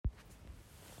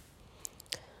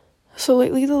So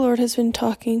lately the Lord has been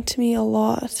talking to me a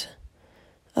lot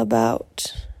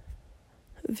about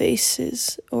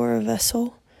vases or a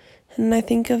vessel. And when I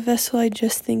think of vessel, I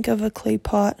just think of a clay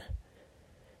pot.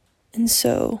 And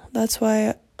so that's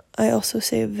why I also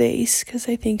say a vase, because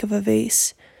I think of a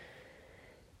vase.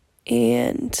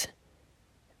 And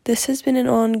this has been an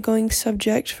ongoing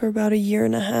subject for about 1.5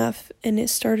 years, and it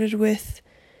started with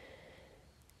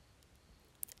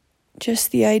just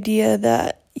the idea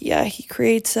that, he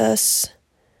creates us.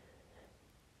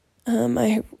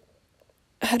 I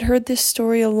had heard this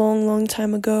story a long, long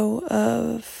time ago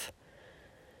of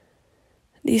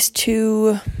these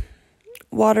 2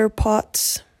 water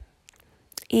pots,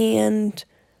 and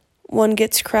one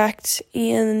gets cracked,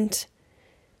 and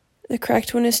the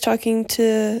cracked one is talking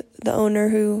to the owner,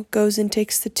 who goes and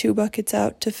takes the 2 buckets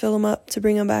out to fill them up to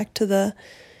bring them back to the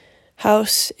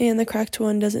house, and the cracked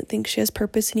one doesn't think she has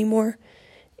purpose anymore,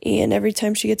 and every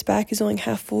time she gets back is only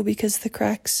half full because of the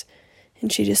cracks,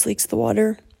 and she just leaks the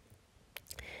water.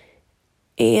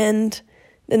 And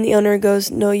then the owner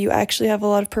goes, "No, you actually have a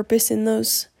lot of purpose in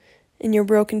your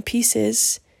broken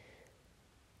pieces."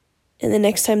 And the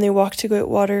next time they walk to go get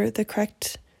water, the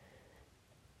cracked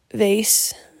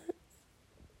vase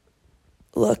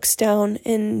looks down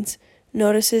and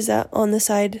notices that on the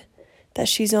side that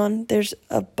she's on, there's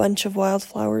a bunch of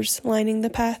wildflowers lining the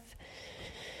path.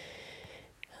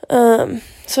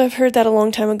 So I've heard that a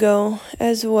long time ago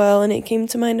as well, and it came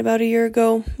to mind about 1 year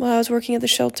ago while I was working at the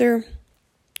shelter,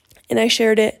 and I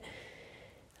shared it.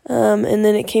 And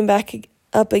then it came back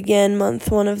up again,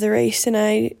 month 1 of the race, and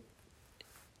I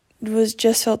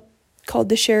felt called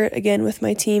to share it again with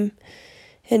my team,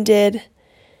 and did.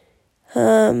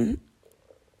 Anyway,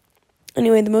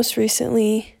 the most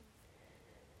recently,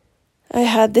 I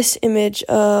had this image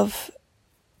of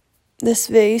this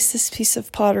vase, this piece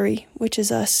of pottery, which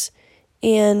is us,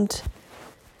 and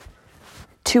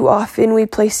too often we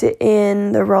place it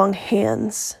in the wrong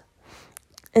hands.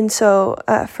 And so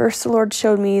at first the Lord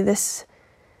showed me this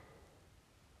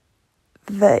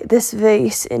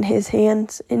vase in his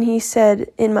hands, and he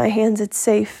said, "In my hands it's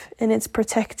safe, and it's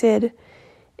protected,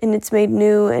 and it's made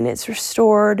new, and it's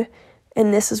restored,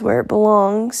 and this is where it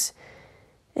belongs."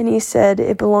 And he said,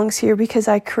 "It belongs here because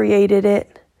I created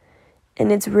it,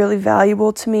 and it's really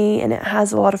valuable to me, and it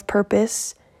has a lot of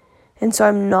purpose, and so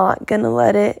I'm not going to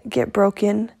let it get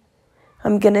broken.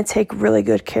 I'm going to take really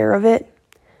good care of it."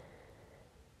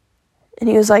 And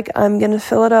he was like, "I'm going to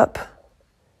fill it up.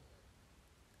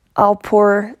 I'll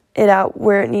pour it out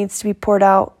where it needs to be poured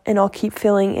out, and I'll keep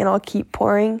filling, and I'll keep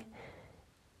pouring.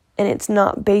 And it's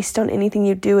not based on anything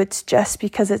you do. It's just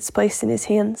because it's placed in his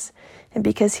hands, and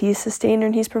because he's sustainer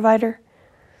and he's provider."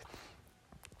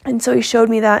 And so he showed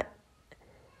me that,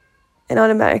 and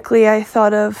automatically I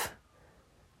thought of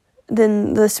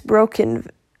then this broken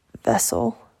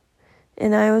vessel.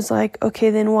 And I was like, okay,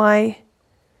 then why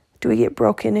do we get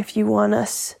broken if you want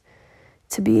us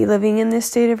to be living in this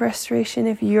state of restoration,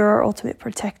 if you're our ultimate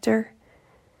protector?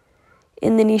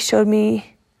 And then he showed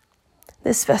me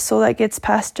this vessel that gets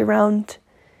passed around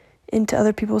into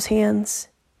other people's hands,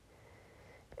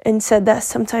 and said that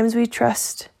sometimes we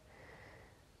trust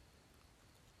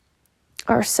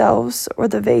ourselves or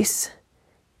the vase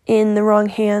in the wrong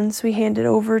hands. We hand it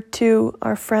over to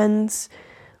our friends,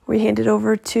 we hand it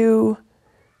over to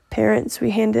parents,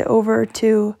 we hand it over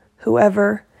to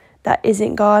whoever that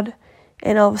isn't God,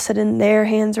 and all of a sudden their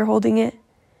hands are holding it,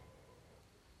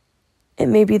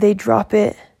 and maybe they drop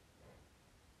it,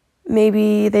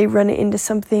 maybe they run it into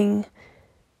something,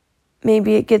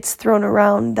 maybe it gets thrown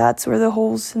around. That's where the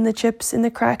holes and the chips and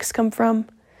the cracks come from.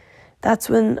 That's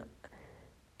when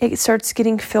it starts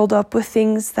getting filled up with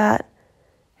things that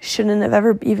shouldn't have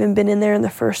ever even been in there in the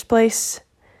first place.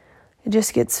 It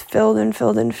just gets filled and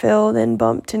filled and filled and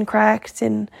bumped and cracked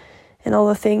and all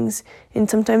the things. And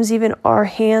sometimes even our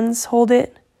hands hold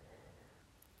it.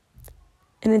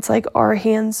 And it's like our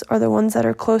hands are the ones that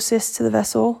are closest to the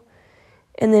vessel,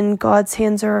 and then God's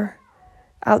hands are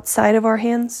outside of our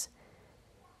hands.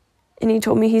 And he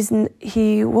told me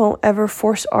he won't ever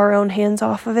force our own hands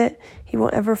off of it. He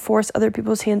won't ever force other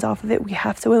people's hands off of it. We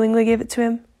have to willingly give it to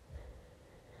him.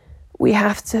 We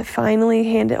have to finally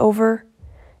hand it over.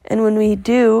 And when we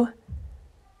do,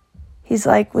 he's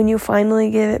like, "When you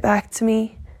finally give it back to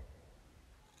me,"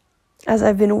 as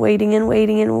I've been waiting and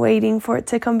waiting and waiting for it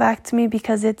to come back to me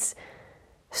because it's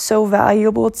so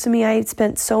valuable to me. I had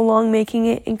spent so long making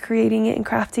it and creating it and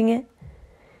crafting it.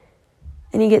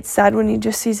 And he gets sad when he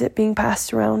just sees it being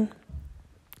passed around.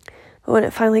 But when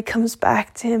it finally comes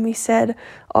back to him, he said,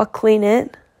 "I'll clean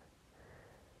it.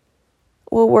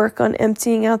 We'll work on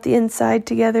emptying out the inside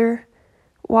together,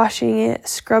 washing it,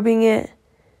 scrubbing it,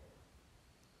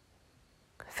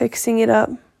 fixing it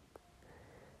up.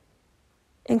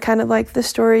 And kind of like the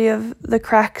story of the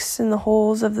cracks and the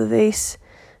holes of the vase,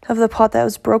 of the pot that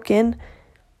was broken,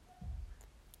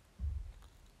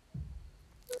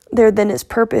 there then is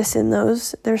purpose in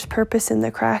those. There's purpose in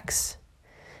the cracks.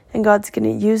 And God's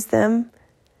going to use them.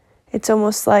 It's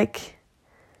almost like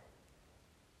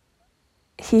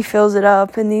He fills it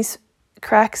up, and these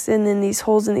cracks and then these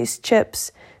holes and these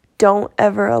chips don't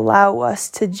ever allow us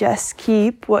to just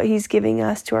keep what He's giving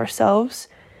us to ourselves,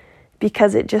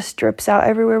 because it just drips out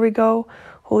everywhere we go.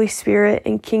 Holy Spirit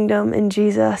and kingdom and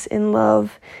Jesus and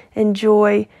love and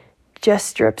joy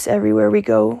just drips everywhere we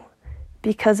go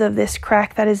because of this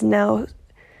crack that is now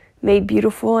made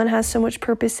beautiful and has so much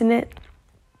purpose in it.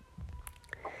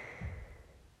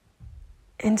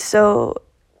 And so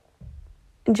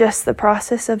just the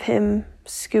process of Him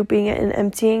scooping it and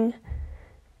emptying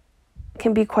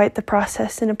can be quite the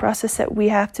process, and a process that we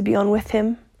have to be on with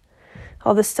Him.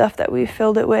 All the stuff that we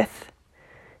filled it with,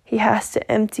 He has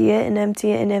to empty it and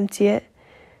empty it and empty it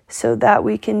so that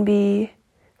we can be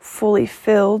fully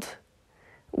filled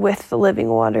with the living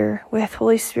water, with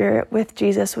Holy Spirit, with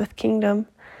Jesus, with kingdom,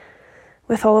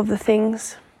 with all of the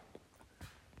things.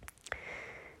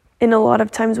 And a lot of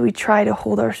times we try to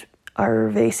hold our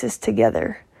vases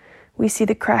together. We see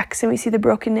the cracks and we see the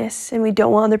brokenness, and we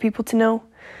don't want other people to know.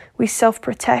 We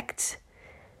self-protect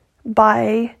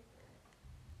by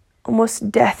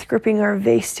almost death gripping our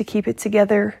vase to keep it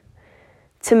together,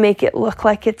 to make it look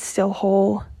like it's still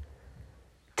whole,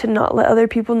 to not let other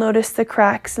people notice the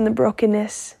cracks and the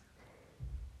brokenness.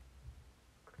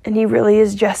 And He really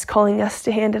is just calling us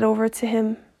to hand it over to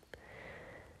Him,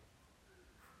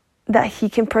 that He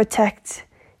can protect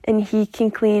and He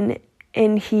can clean,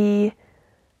 and He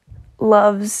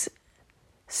loves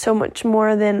so much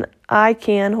more than I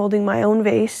can holding my own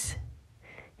vase.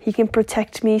 He can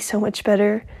protect me so much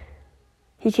better.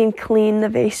 He can clean the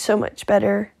vase so much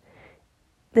better.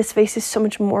 This vase is so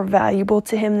much more valuable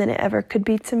to Him than it ever could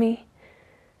be to me.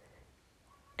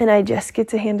 And I just get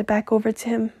to hand it back over to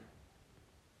Him.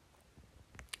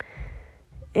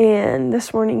 And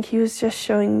this morning He was just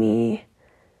showing me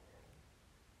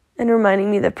and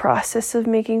reminding me the process of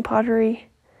making pottery.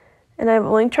 And I've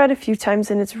only tried a few times,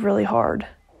 and it's really hard.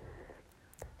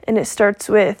 And it starts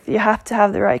with, you have to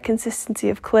have the right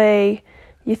consistency of clay.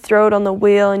 You throw it on the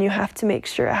wheel, and you have to make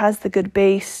sure it has the good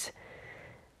base.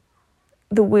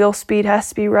 The wheel speed has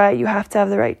to be right. You have to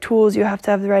have the right tools. You have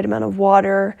to have the right amount of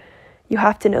water. You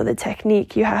have to know the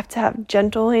technique. You have to have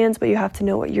gentle hands, but you have to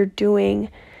know what you're doing.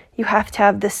 You have to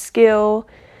have the skill.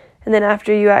 And then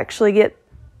after you actually get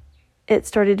it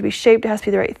started to be shaped, it has to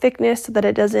be the right thickness so that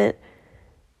it doesn't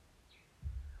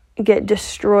get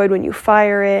destroyed when you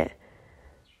fire it.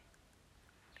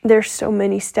 There's so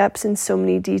many steps and so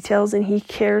many details, and He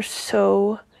cares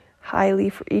so highly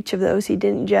for each of those. He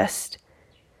didn't just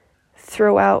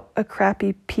throw out a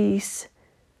crappy piece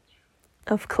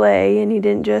of clay, and He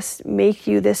didn't just make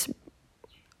you this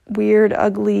weird,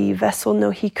 ugly vessel.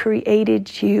 No, He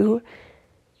created you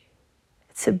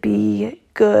to be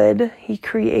good. He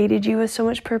created you with so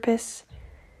much purpose.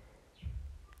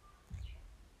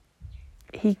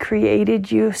 He created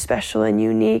you special and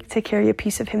unique to carry a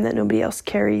piece of Him that nobody else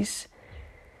carries.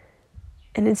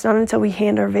 And it's not until we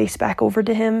hand our vase back over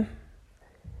to Him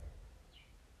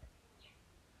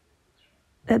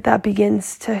that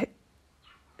begins to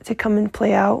come and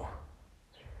play out.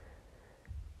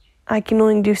 I can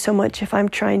only do so much if I'm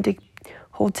trying to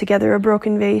hold together a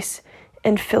broken vase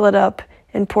and fill it up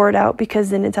and pour it out, because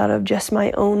then it's out of just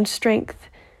my own strength.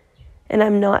 And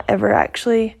I'm not ever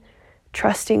actually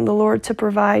trusting the Lord to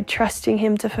provide, trusting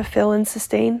Him to fulfill and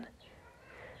sustain.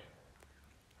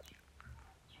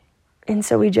 And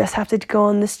so we just have to go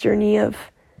on this journey of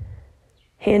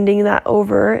handing that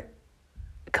over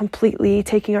completely,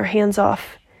 taking our hands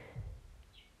off,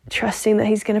 trusting that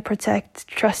He's going to protect,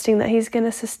 trusting that He's going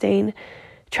to sustain,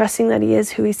 trusting that He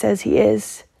is who He says He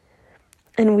is.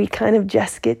 And we kind of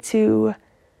just get to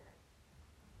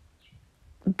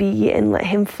be and let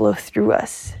Him flow through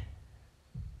us.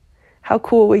 How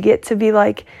cool we get to be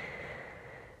like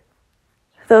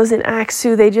those in Acts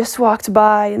who they just walked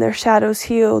by and their shadows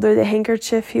healed, or the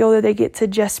handkerchief healed, or they get to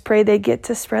just pray, they get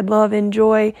to spread love and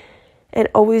joy and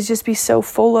always just be so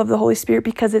full of the Holy Spirit,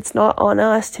 because it's not on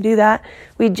us to do that.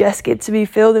 We just get to be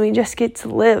filled, and we just get to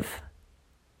live.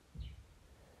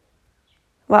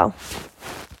 Wow.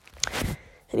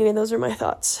 Anyway, those are my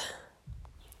thoughts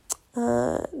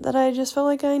that I just felt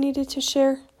like I needed to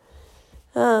share.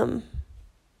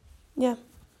 Yeah,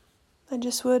 I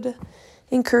just would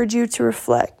encourage you to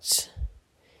reflect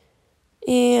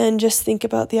and just think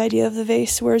about the idea of the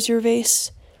vase. Where's your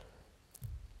vase?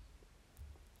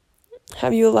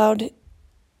 Have you allowed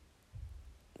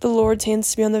the Lord's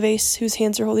hands to be on the vase, whose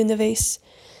hands are holding the vase,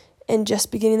 and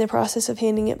just beginning the process of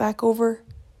handing it back over?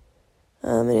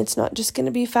 And it's not just going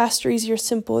to be fast or easy or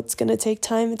simple. It's going to take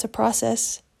time. It's a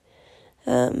process.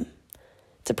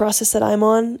 It's a process that I'm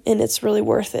on, and it's really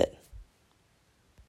worth it.